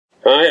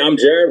Hi, I'm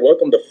Jared.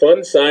 Welcome to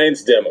Fun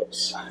Science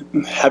Demos.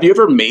 Have you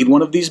ever made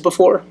one of these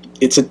before?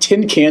 It's a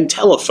tin can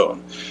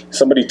telephone.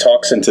 Somebody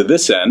talks into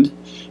this end,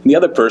 and the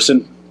other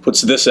person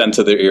puts this end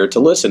to their ear to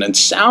listen, and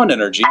sound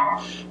energy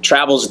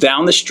travels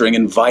down the string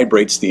and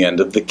vibrates the end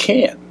of the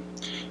can.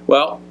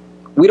 Well,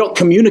 we don't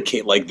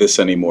communicate like this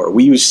anymore.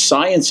 We use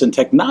science and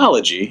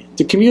technology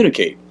to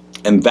communicate,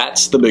 and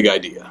that's the big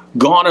idea.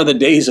 Gone are the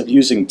days of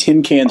using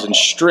tin cans and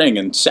string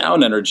and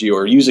sound energy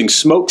or using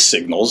smoke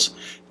signals.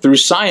 Through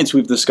science,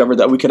 we've discovered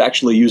that we could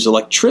actually use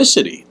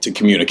electricity to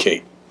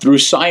communicate. Through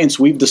science,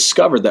 we've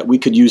discovered that we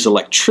could use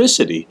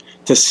electricity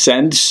to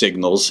send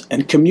signals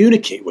and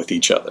communicate with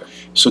each other.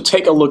 So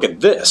take a look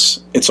at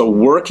this. It's a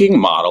working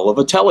model of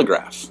a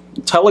telegraph.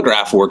 A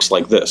telegraph works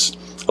like this.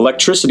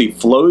 Electricity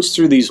flows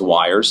through these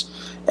wires,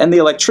 and the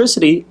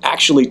electricity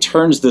actually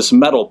turns this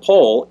metal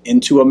pole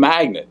into a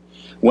magnet.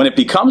 When it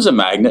becomes a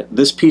magnet,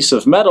 this piece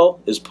of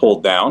metal is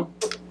pulled down,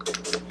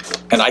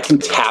 and I can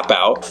tap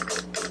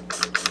out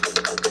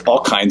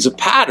all kinds of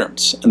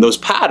patterns. And those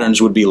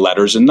patterns would be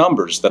letters and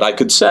numbers that I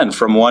could send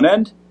from one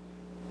end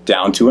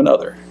down to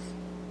another.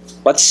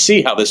 Let's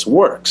see how this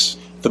works.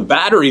 The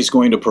battery is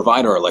going to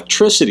provide our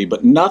electricity,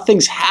 but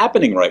nothing's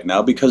happening right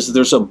now because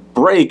there's a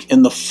break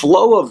in the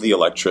flow of the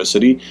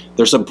electricity.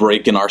 There's a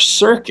break in our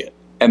circuit,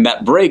 and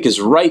that break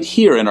is right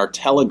here in our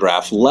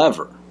telegraph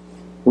lever.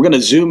 We're going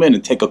to zoom in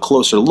and take a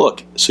closer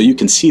look so you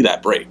can see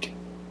that break.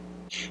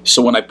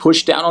 So when I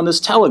push down on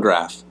this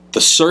telegraph,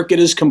 the circuit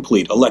is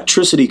complete.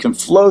 Electricity can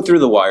flow through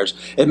the wires.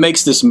 It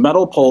makes this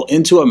metal pole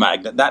into a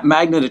magnet. That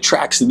magnet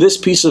attracts this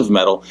piece of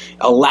metal,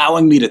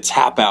 allowing me to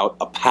tap out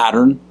a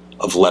pattern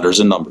of letters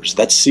and numbers.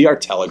 Let's see our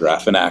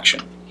telegraph in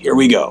action. Here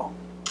we go.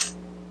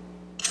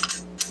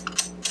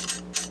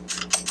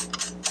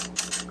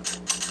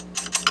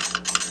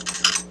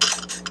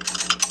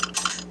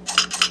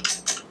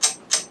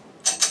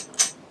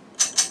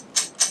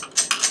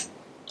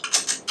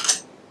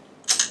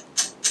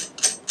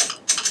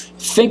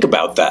 Think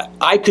about that.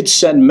 I could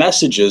send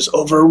messages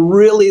over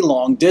really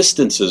long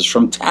distances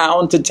from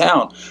town to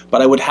town,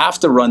 but I would have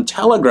to run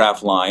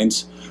telegraph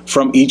lines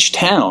from each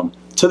town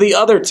to the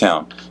other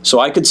town. So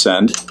I could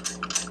send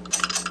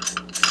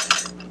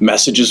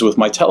messages with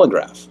my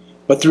telegraph.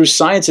 But through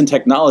science and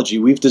technology,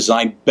 we've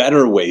designed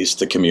better ways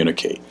to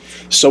communicate.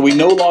 So we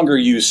no longer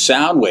use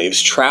sound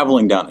waves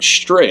traveling down a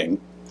string,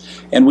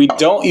 and we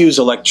don't use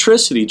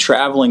electricity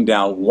traveling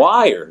down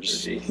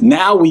wires.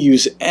 Now we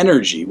use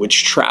energy,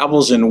 which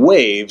travels in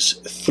waves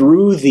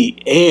through the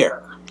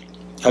air.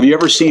 Have you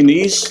ever seen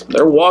these?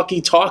 They're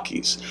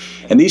walkie-talkies.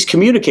 And these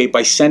communicate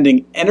by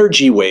sending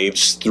energy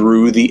waves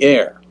through the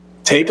air.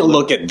 Take a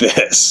look at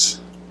this.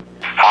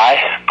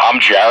 Hi, I'm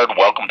Jared.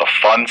 Welcome to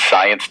Fun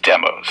Science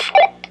Demos.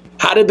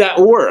 How did that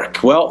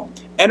work? Well,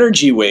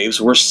 energy waves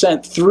were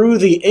sent through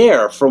the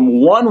air from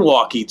one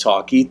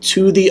walkie-talkie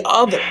to the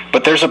other.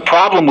 But there's a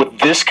problem with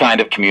this kind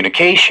of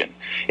communication.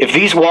 If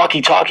these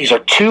walkie-talkies are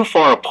too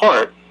far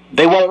apart,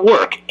 they won't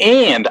work,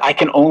 and I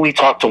can only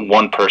talk to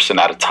one person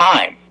at a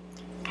time.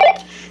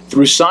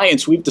 Through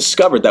science, we've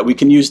discovered that we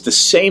can use the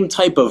same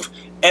type of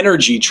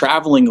energy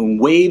traveling in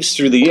waves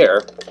through the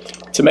air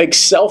to make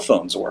cell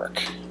phones work.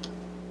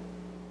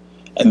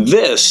 And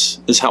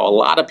this is how a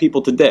lot of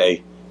people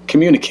today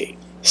communicate.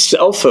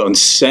 Cell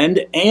phones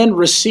send and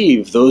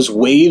receive those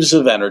waves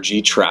of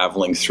energy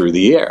traveling through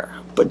the air.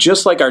 But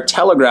just like our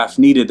telegraph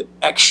needed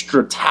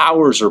extra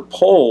towers or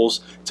poles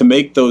to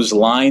make those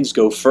lines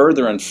go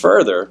further and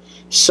further,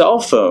 cell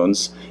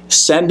phones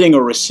sending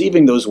or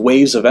receiving those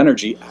waves of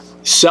energy,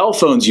 cell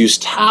phones use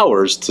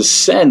towers to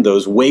send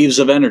those waves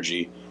of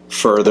energy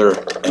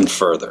further and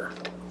further.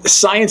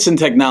 Science and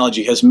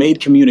technology has made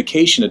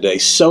communication today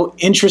so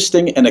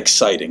interesting and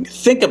exciting.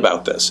 Think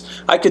about this.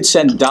 I could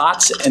send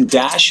dots and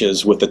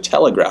dashes with a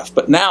telegraph,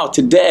 but now,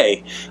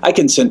 today, I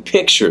can send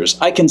pictures,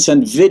 I can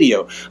send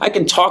video, I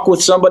can talk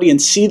with somebody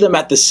and see them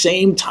at the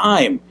same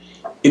time.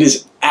 It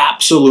is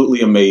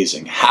absolutely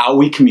amazing how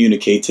we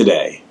communicate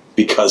today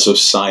because of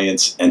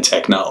science and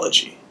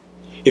technology.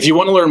 If you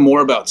want to learn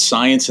more about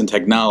science and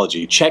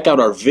technology, check out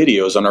our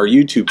videos on our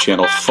YouTube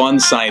channel, Fun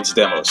Science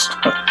Demos.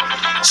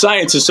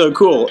 Science is so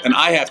cool, and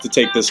I have to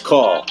take this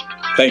call.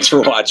 Thanks for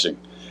watching.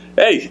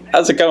 Hey,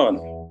 how's it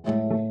going?